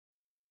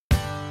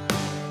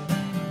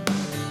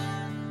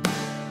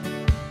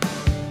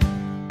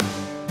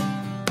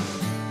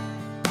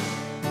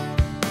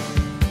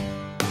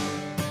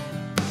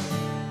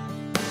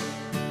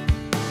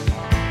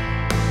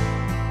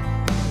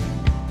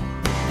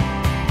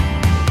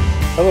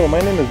Hello,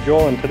 my name is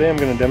Joel, and today I'm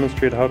going to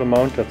demonstrate how to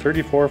mount a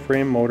 34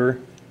 frame motor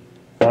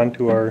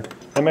onto our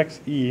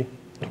MXE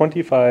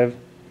 25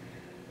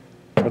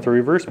 with a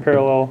reverse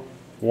parallel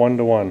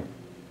 1:1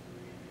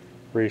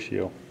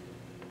 ratio.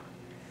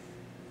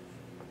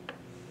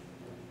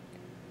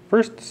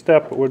 First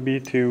step would be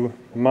to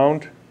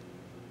mount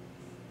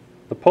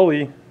the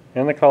pulley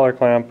and the collar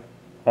clamp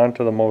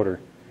onto the motor.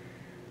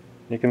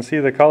 You can see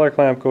the collar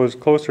clamp goes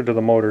closer to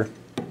the motor.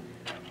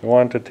 You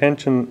want to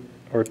tension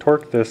or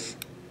torque this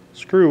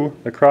screw,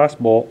 the cross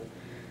bolt,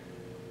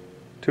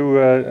 to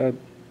a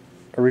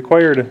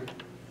required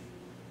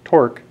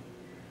torque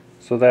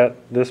so that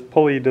this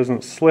pulley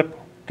doesn't slip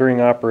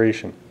during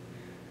operation.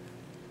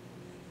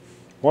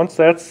 Once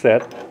that's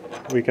set,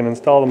 we can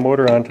install the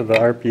motor onto the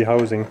RP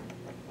housing.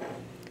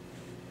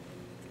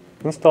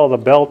 Install the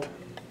belt,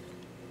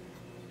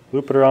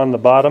 loop it around the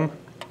bottom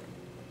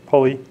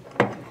pulley,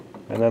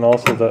 and then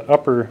also the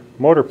upper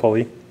motor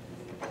pulley,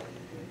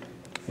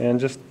 and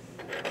just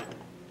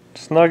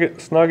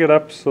snug it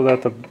up so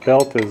that the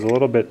belt is a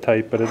little bit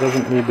tight, but it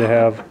doesn't need to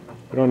have,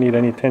 we don't need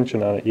any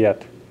tension on it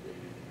yet.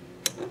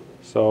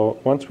 So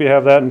once we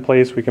have that in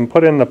place, we can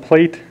put in the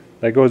plate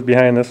that goes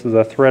behind. This is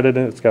a threaded,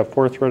 it's got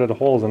 4 threaded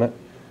holes in it.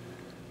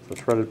 It's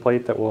a threaded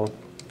plate that will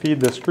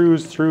feed the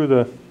screws through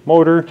the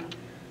motor,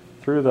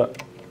 through the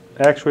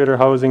actuator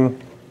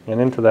housing, and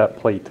into that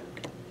plate.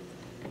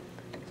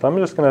 So I'm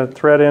just going to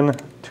thread in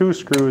 2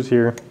 screws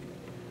here,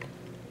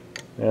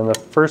 and the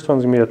first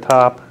one's going to be the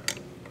top,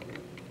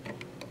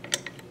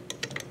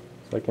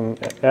 so I can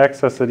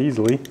access it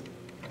easily.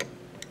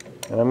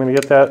 And I'm going to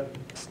get that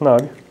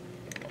snug.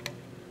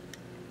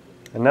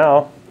 And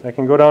now I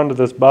can go down to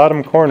this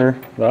bottom corner,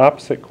 the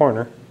opposite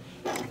corner,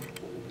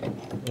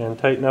 and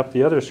tighten up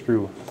the other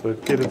screw. So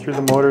get it through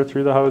the motor,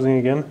 through the housing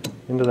again,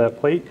 into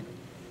that plate.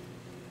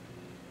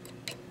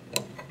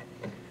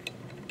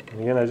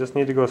 And again, I just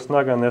need to go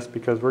snug on this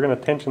because we're going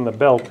to tension the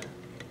belt.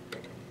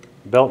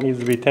 The belt needs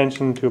to be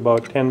tensioned to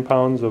about 10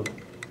 pounds of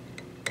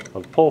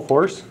pull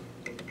force.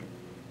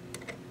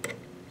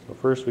 So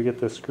first we get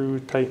this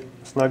screw tight,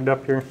 snugged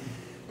up here.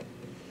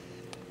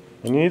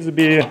 And it needs to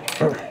be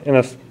in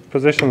a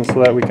position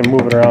so that we can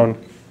move it around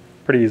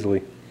pretty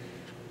easily.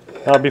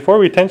 Now before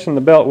we tension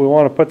the belt, we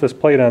want to put this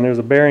plate on. There's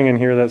a bearing in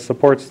here that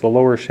supports the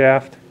lower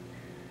shaft.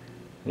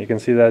 You can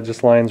see that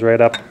just lines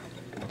right up.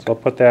 So I'll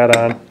put that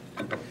on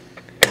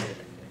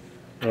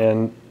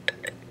and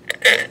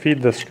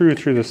feed the screw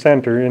through the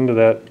center into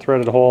that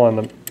threaded hole on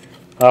the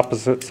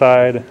opposite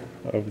side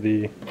of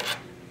the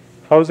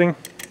housing.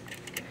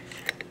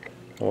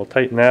 We'll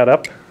tighten that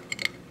up.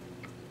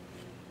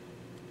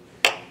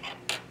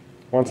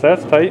 Once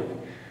that's tight,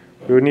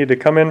 we would need to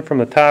come in from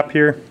the top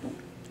here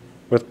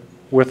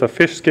with a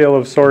fish scale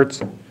of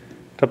sorts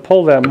to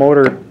pull that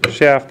motor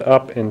shaft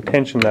up and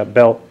tension that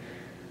belt.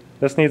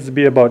 This needs to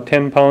be about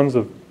 10 pounds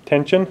of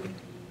tension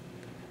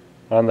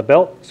on the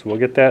belt, so we'll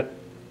get that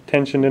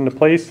tensioned into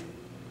place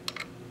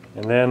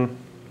and then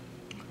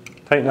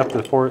tighten up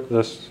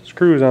the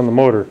screws on the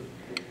motor.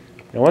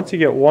 And once you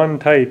get one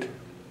tight,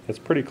 it's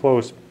pretty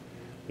close.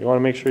 You want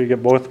to make sure you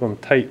get both of them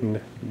tightened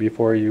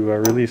before you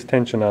release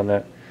tension on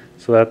that,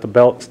 so that the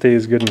belt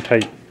stays good and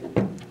tight.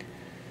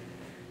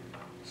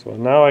 So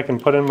now I can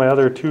put in my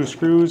other 2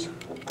 screws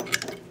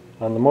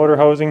on the motor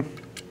housing.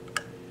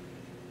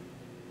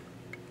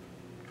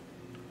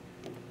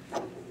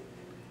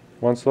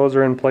 Once those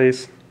are in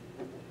place,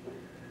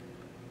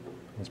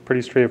 it's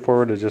pretty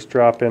straightforward to just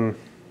drop in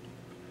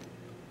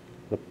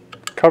the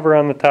cover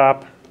on the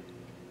top,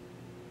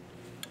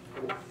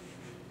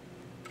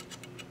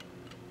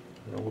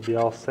 and we'll be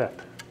all set.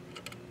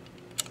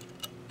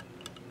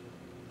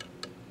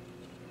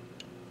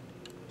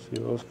 See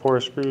those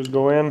 4 screws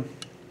go in.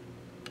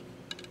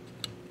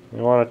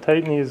 You want to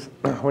tighten these,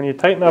 when you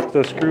tighten up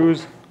the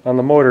screws on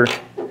the motor,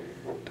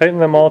 tighten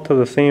them all to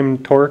the same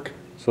torque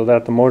so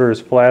that the motor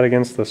is flat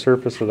against the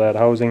surface of that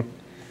housing.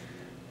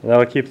 And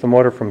that'll keep the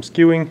motor from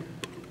skewing.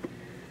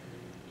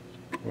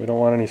 We don't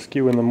want any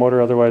skew in the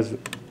motor, otherwise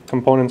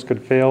components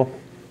could fail.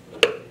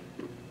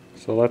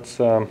 So let's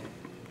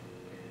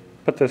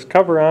put this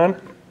cover on.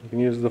 You can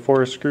use the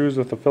 4 screws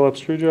with the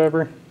Phillips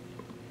screwdriver.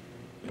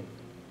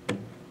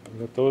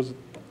 Get those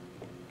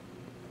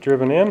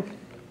driven in.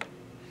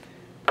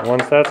 And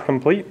once that's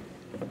complete,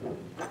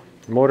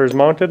 the motor is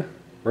mounted,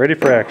 ready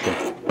for action.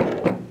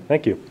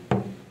 Thank you.